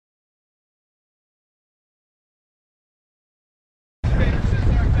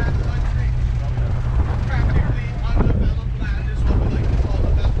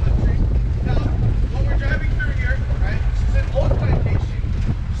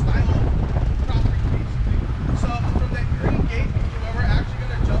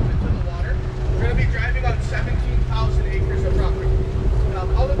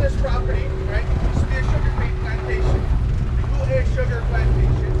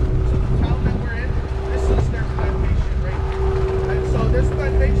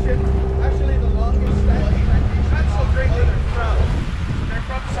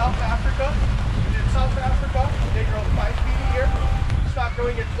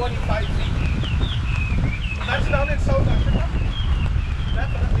25 feet. That's down in South Africa.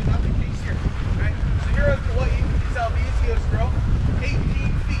 Definitely not the case here. Right? So here in Hawaii, these albizias grow 18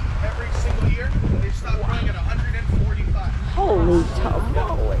 feet every single year. They stop growing at 145. Holy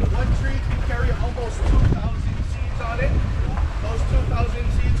moly. One tree can carry almost 2,000 seeds on it. Those 2,000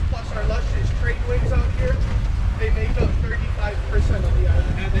 seeds plus our luscious trade winds out here, they make up 35% of the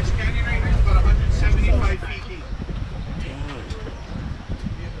island. And this canyon right here is about 175 feet deep. Beautiful.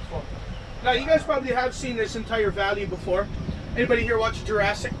 Now you guys probably have seen this entire valley before. Anybody here watch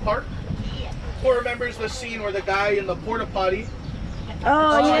Jurassic Park? Yeah. Who remembers the scene where the guy in the porta potty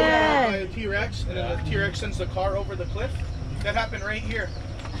by a T-Rex, and then the T-Rex sends the car over the cliff? That happened right here.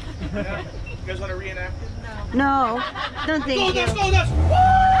 Yeah. You guys want to reenact it? No, don't think so. Go, go, go!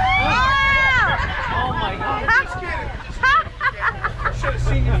 Oh my God! Just kidding. I should have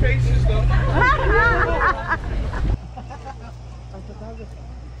seen your faces though.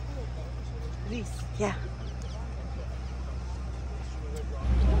 Yeah.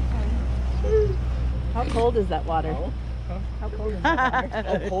 How cold is that water? Huh? How cold is that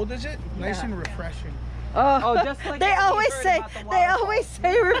water? How cold is it? Nice and refreshing. Oh, just like they always say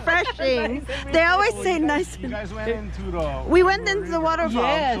refreshing. They always say nice. You guys went into the... We went into the waterfall.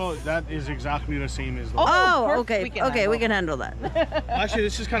 Yes. So that is exactly the same as the... Oh, okay. We can handle that. Actually,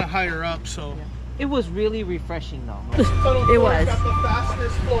 this is kind of higher up, so... It was really refreshing though. It was. Got the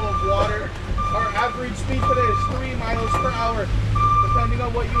fastest flow of water. Our average speed today is 3 miles per hour. Depending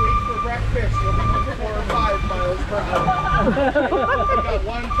on what you ate for breakfast, you'll be going 4 or 5 miles per hour. We got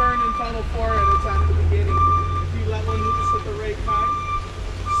one turn in tunnel 4 and it's at the beginning. If you let one loose at the right time,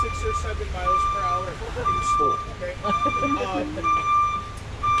 6 or 7 miles per hour in slow. Okay.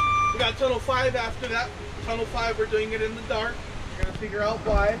 We got tunnel 5 after that. Tunnel 5, we're doing it in the dark. We're gonna figure out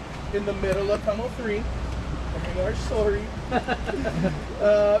why in the middle of tunnel 3. I mean, our story.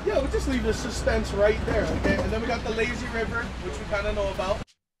 Yeah, we'll just leave the suspense right there, okay? And then we got the lazy river, which we kind of know about.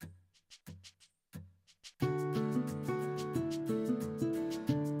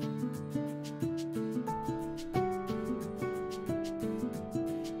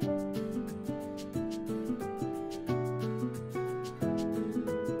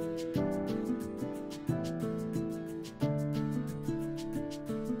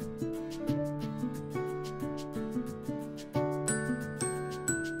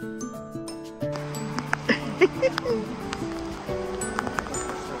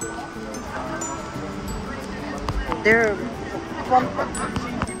 They're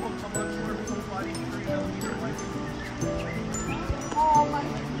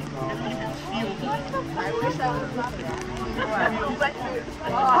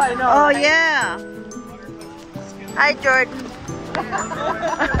oh yeah. Hi Jordan.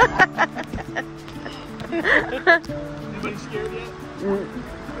 Anybody scared yet?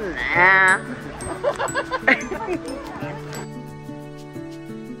 Nah.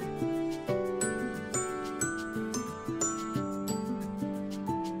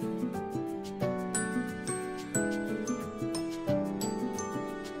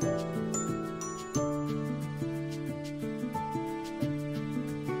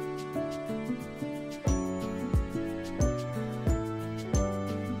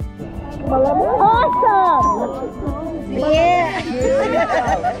 Awesome! Yeah! You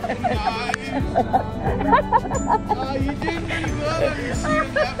did pretty good on your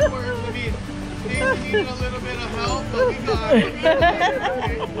seeing that word. I mean, they need a little bit of help, but we got it.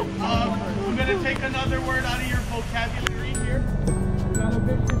 I'm going to take another word out of your vocabulary here. We got a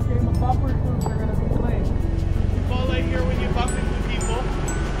vicious game of bumper clues we're going to be playing. You call right here when you bump into people.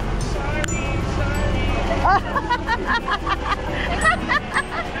 Sorry.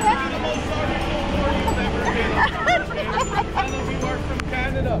 The most sorry you've ever been. None of you are from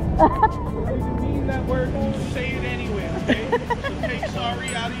Canada. If you mean that word, don't say it anyway, okay? So take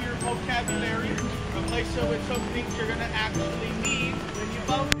sorry out of your vocabulary. Replace it with some things you're going to actually mean when you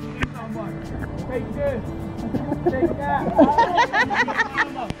bump into someone. Take this. Take that.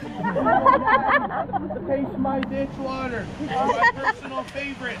 Taste my ditch water. My personal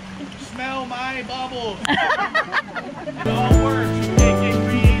favorite. Smell my bubbles. It all works. Make it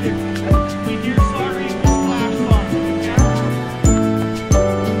creative. We hear sorry with splash bombs.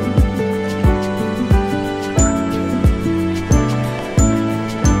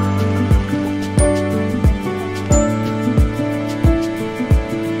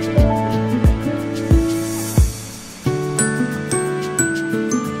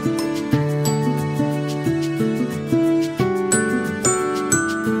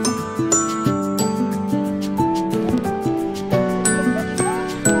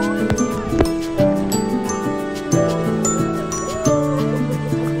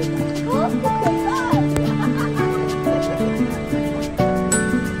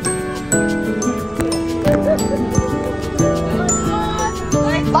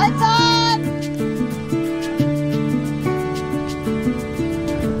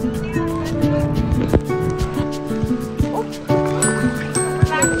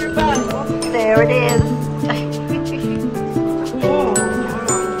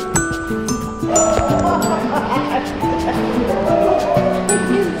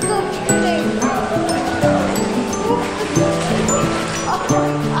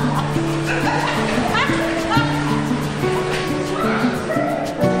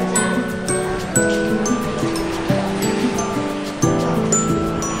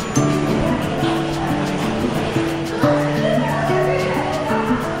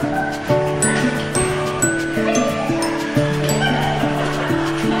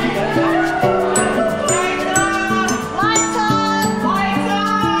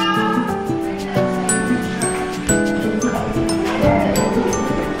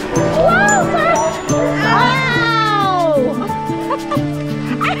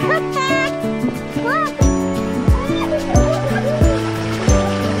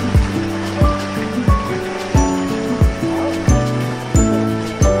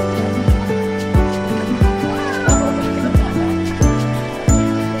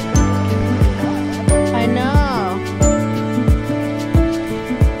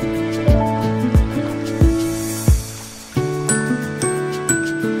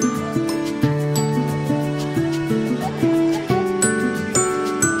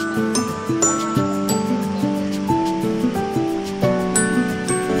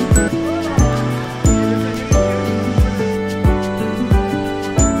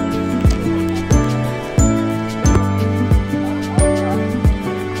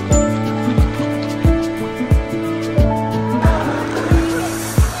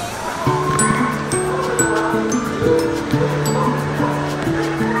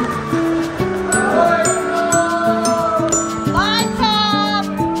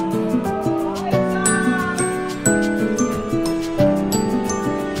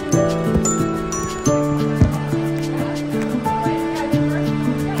 Oh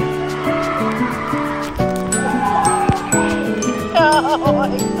my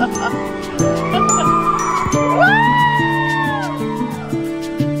God.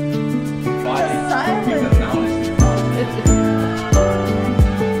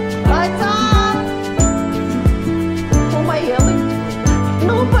 Lights on! Who am I yelling to?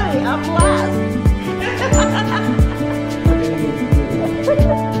 Nobody, I'm last.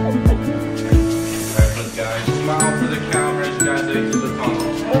 Alright, guys, smile for the camera as you guys exit the tunnel.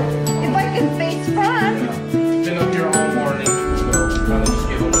 If I can face front. Been up here all morning, so kind of just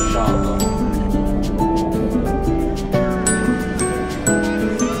give them a shot though.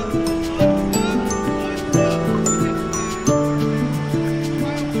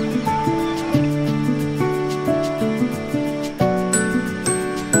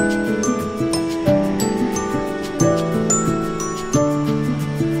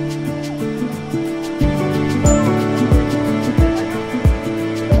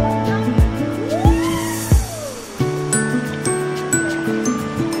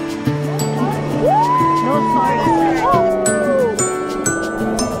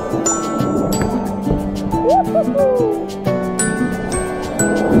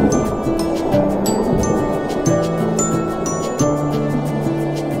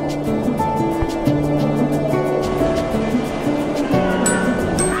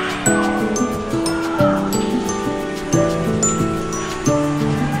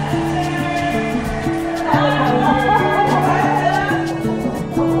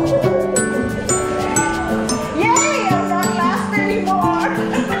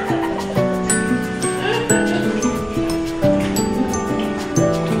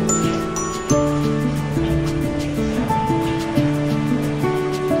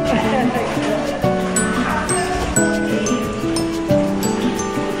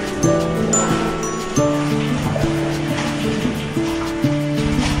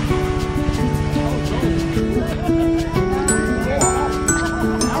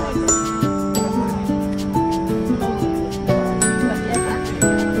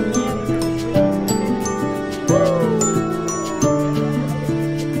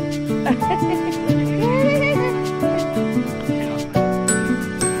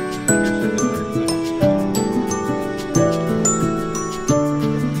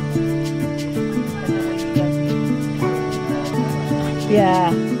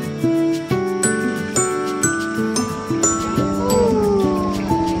 Yeah.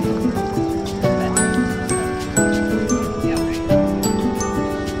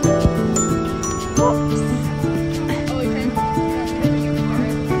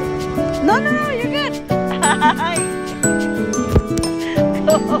 No, no, no, you're good.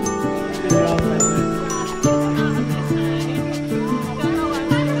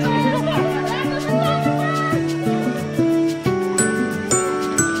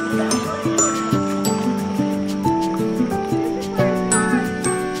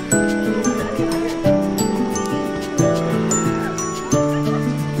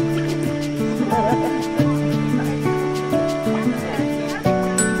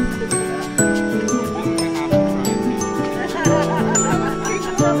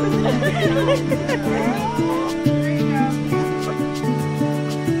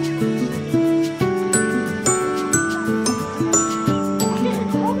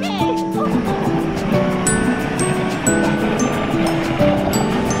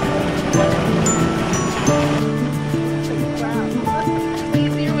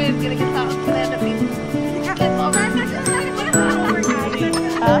 Easier way of getting us out.